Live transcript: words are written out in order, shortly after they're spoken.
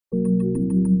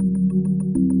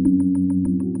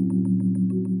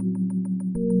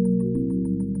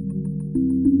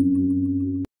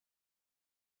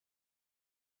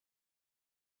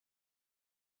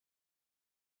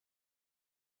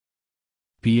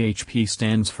PHP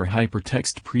stands for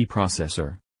Hypertext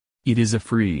Preprocessor. It is a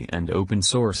free and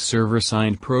open-source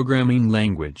server-side programming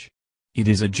language. It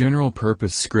is a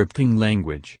general-purpose scripting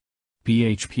language.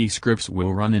 PHP scripts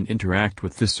will run and interact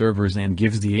with the servers and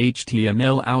gives the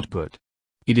HTML output.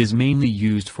 It is mainly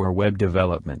used for web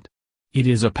development. It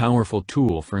is a powerful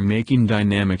tool for making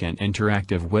dynamic and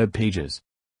interactive web pages.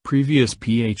 Previous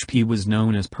PHP was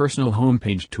known as Personal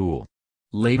Homepage Tool.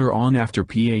 Later on, after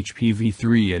PHP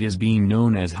v3, it is being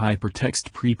known as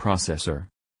Hypertext Preprocessor.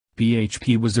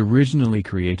 PHP was originally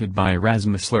created by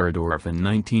Erasmus Lerdorf in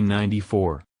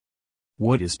 1994.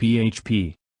 What is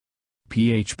PHP?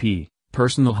 PHP,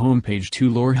 Personal Homepage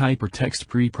Tool or Hypertext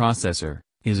Preprocessor,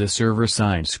 is a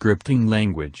server-side scripting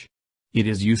language. It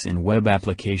is used in web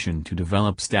application to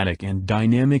develop static and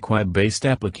dynamic web-based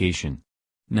application.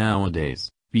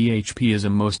 Nowadays, PHP is a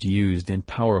most used and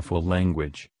powerful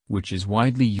language, which is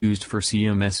widely used for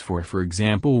CMS for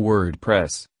example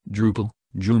WordPress, Drupal,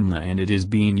 Joomla, and it is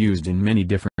being used in many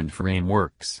different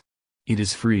frameworks. It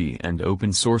is free and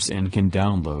open source and can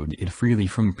download it freely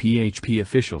from PHP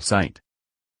official site.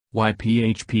 Why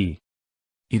PHP?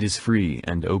 It is free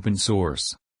and open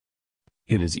source.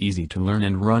 It is easy to learn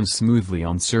and run smoothly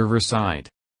on server side.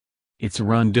 It's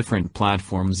run different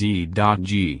platforms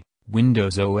e.g.,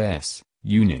 Windows OS,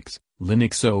 Unix,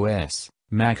 Linux OS,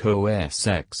 Mac OS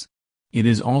X. It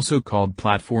is also called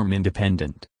platform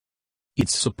independent. It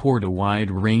support a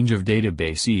wide range of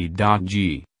database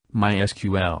e.g.,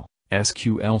 MySQL,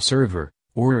 SQL Server,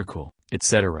 Oracle,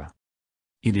 etc.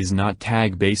 It is not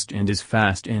tag-based and is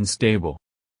fast and stable.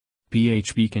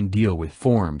 PHP can deal with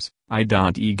forms,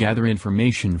 i.e. gather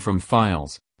information from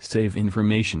files, save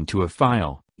information to a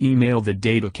file, email the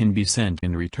data can be sent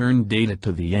and return data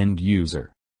to the end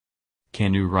user.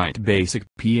 Can you write basic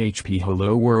PHP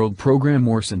Hello World program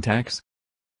or syntax?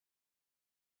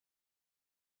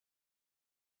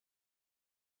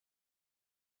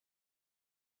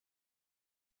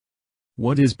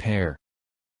 What is PAIR?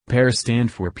 PAIR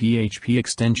stand for PHP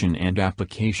Extension and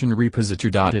Application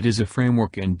Repository. It is a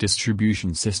framework and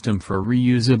distribution system for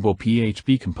reusable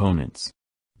PHP components.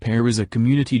 PAIR is a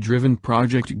community-driven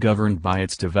project governed by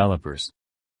its developers.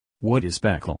 What is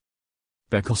PECL?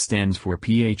 PECL stands for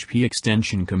PHP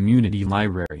Extension Community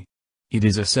Library. It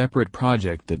is a separate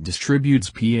project that distributes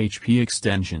PHP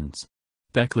extensions.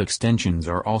 PECL extensions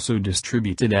are also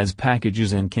distributed as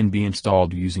packages and can be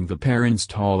installed using the PAIR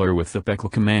installer with the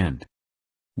PECL command.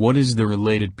 What is the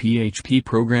related PHP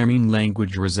programming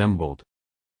language resembled?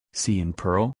 C and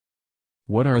Perl?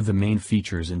 What are the main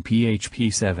features in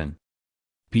PHP 7?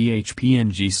 PHP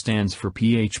and G stands for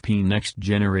PHP Next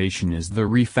Generation is the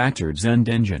refactored Zen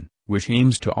Engine, which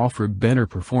aims to offer better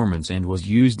performance and was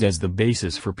used as the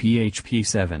basis for PHP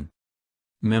 7.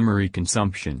 Memory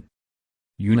consumption.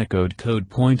 Unicode code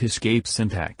point escape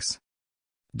syntax.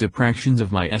 Deprecations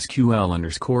of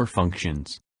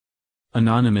MySQL_functions.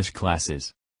 Anonymous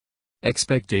classes.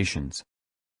 Expectations.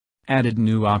 Added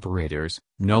new operators,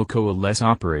 null coalesce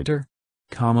operator,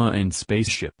 comma and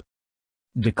spaceship.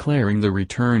 Declaring the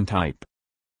return type.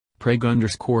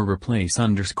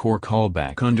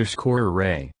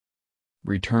 Preg_replace_callback_array.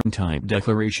 Return type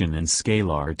declaration and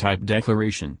scalar type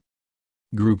declaration.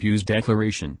 Group use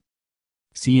declaration.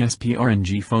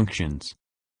 CSPRNG functions.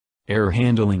 Error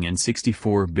handling and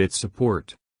 64-bit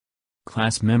support.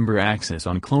 Class member access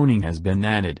on cloning has been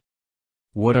added.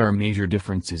 What are major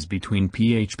differences between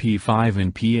PHP 5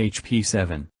 and PHP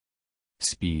 7?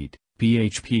 Speed.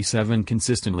 PHP 7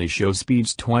 consistently shows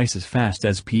speeds twice as fast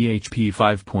as PHP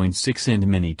 5.6 and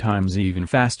many times even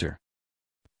faster.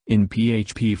 In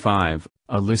PHP 5,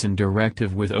 a listen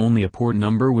directive with only a port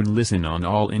number would listen on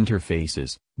all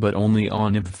interfaces, but only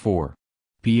on IPv4.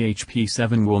 PHP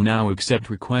 7 will now accept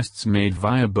requests made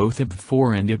via both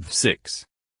IPv4 and IPv6.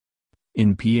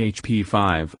 In PHP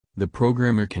 5, the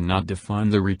programmer cannot define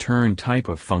the return type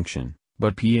of function,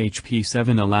 but PHP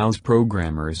 7 allows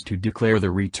programmers to declare the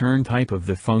return type of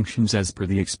the functions as per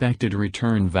the expected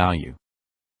return value.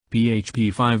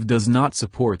 PHP 5 does not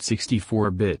support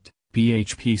 64-bit,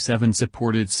 PHP 7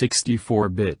 supported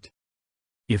 64-bit.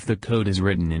 If the code is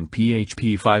written in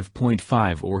PHP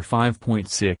 5.5 or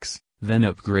 5.6, then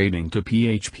upgrading to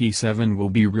PHP 7 will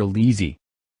be real easy.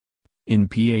 In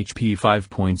PHP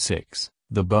 5.6,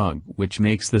 the bug which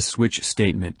makes the switch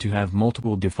statement to have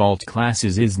multiple default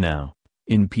classes is now,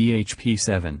 in PHP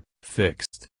 7,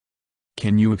 fixed.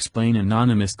 Can you explain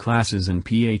anonymous classes in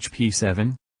PHP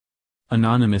 7?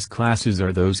 Anonymous classes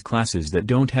are those classes that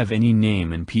don't have any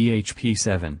name in PHP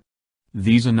 7.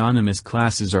 These anonymous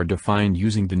classes are defined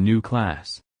using the new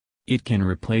class. It can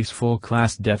replace full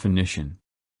class definition.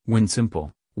 When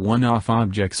simple, One-off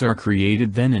objects are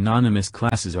created, then anonymous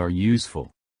classes are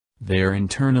useful. They are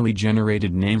internally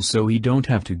generated names, so we don't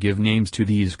have to give names to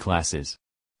these classes.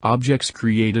 Objects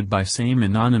created by same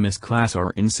anonymous class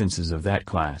are instances of that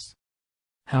class.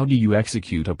 How do you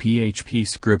execute a PHP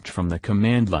script from the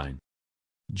command line?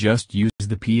 Just use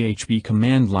the PHP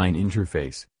command line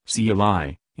interface,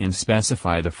 CLI, and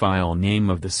specify the file name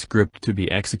of the script to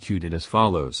be executed as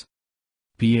follows.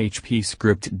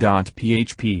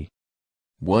 phpscript.php.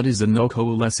 What is a null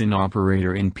coalescing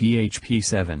operator in PHP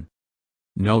 7?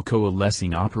 Null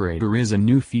coalescing operator is a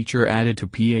new feature added to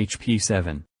PHP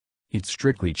 7. It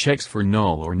strictly checks for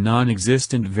null or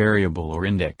non-existent variable or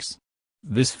index.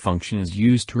 This function is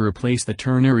used to replace the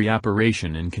ternary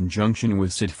operation in conjunction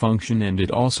with set function, and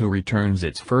it also returns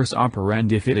its first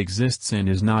operand if it exists and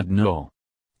is not null.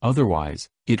 Otherwise,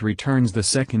 it returns the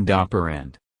second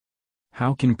operand.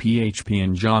 How can PHP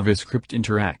and JavaScript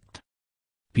interact?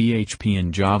 PHP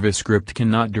and JavaScript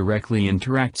cannot directly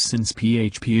interact since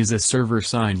PHP is a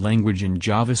server-side language and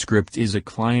JavaScript is a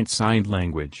client-side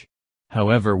language.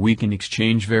 However, we can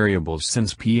exchange variables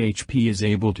since PHP is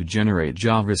able to generate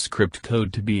JavaScript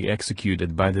code to be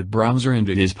executed by the browser, and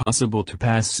it is possible to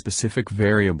pass specific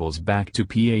variables back to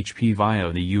PHP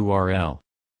via the URL.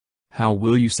 How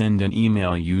will you send an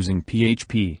email using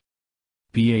PHP?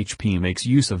 PHP makes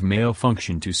use of mail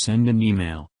function to send an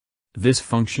email. This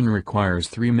function requires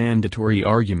 3 mandatory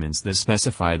arguments that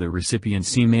specify the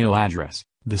recipient's email address,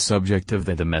 the subject of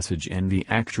the message, and the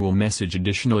actual message.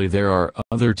 Additionally, there are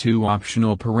other 2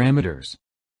 optional parameters.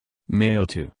 Mail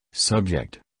to,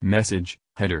 subject, message,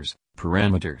 headers,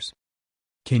 parameters.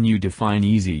 Can you define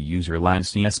easy userland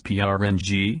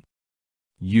CSPRNG?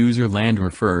 Userland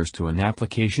refers to an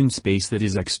application space that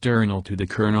is external to the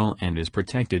kernel and is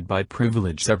protected by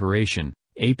privilege separation,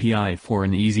 API for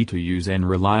an easy-to-use and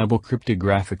reliable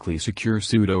cryptographically secure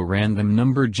pseudo-random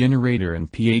number generator in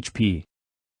PHP.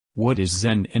 What is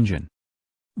Zen Engine?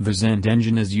 The Zen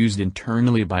Engine is used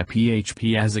internally by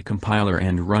PHP as a compiler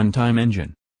and runtime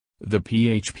engine. The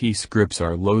PHP scripts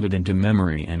are loaded into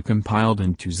memory and compiled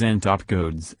into Zen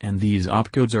opcodes, and these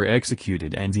opcodes are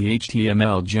executed and the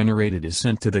HTML generated is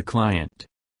sent to the client.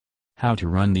 How to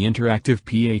run the interactive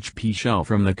PHP shell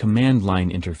from the command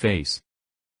line interface?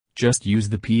 Just use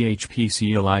the PHP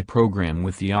CLI program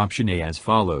with the option A as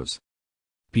follows.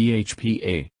 PHP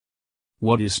A.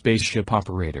 What is Spaceship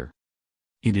Operator?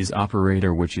 It is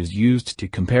operator which is used to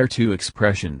compare 2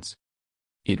 expressions.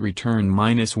 It return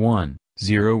 -1,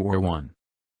 0 or 1.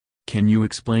 Can you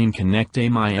explain connect a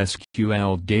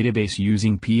MySQL database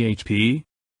using PHP?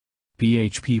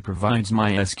 PHP provides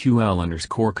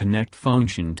MySQL_connect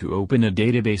function to open a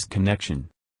database connection.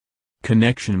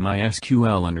 Connection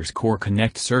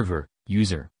MySQL_connect server,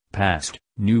 user, past,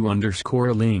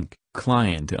 new_link,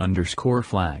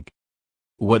 client_flag.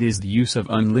 What is the use of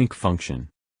unlink function?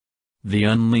 The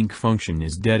unlink function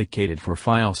is dedicated for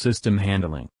file system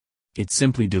handling. It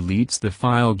simply deletes the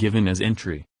file given as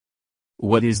entry.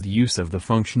 What is the use of the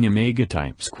function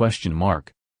imagetypes?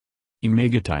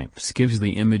 Imagetypes gives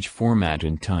the image format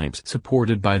and types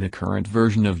supported by the current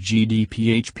version of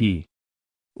GDPHP.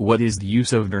 What is the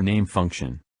use of dirname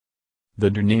function? The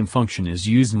dirname function is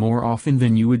used more often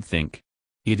than you would think.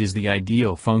 It is the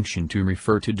ideal function to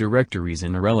refer to directories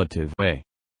in a relative way.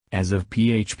 As of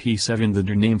PHP 7, the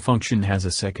dirname function has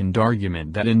a second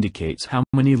argument that indicates how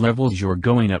many levels you're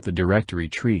going up the directory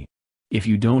tree. If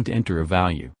you don't enter a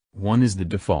value, 1 is the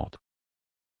default.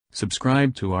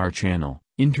 Subscribe to our channel,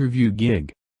 Interview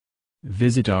Gig.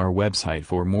 Visit our website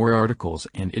for more articles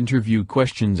and interview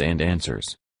questions and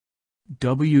answers.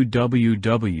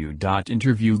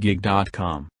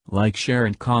 www.interviewgig.com. Like, share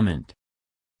and comment.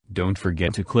 Don't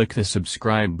forget to click the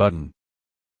subscribe button.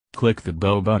 Click the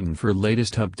bell button for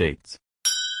latest updates.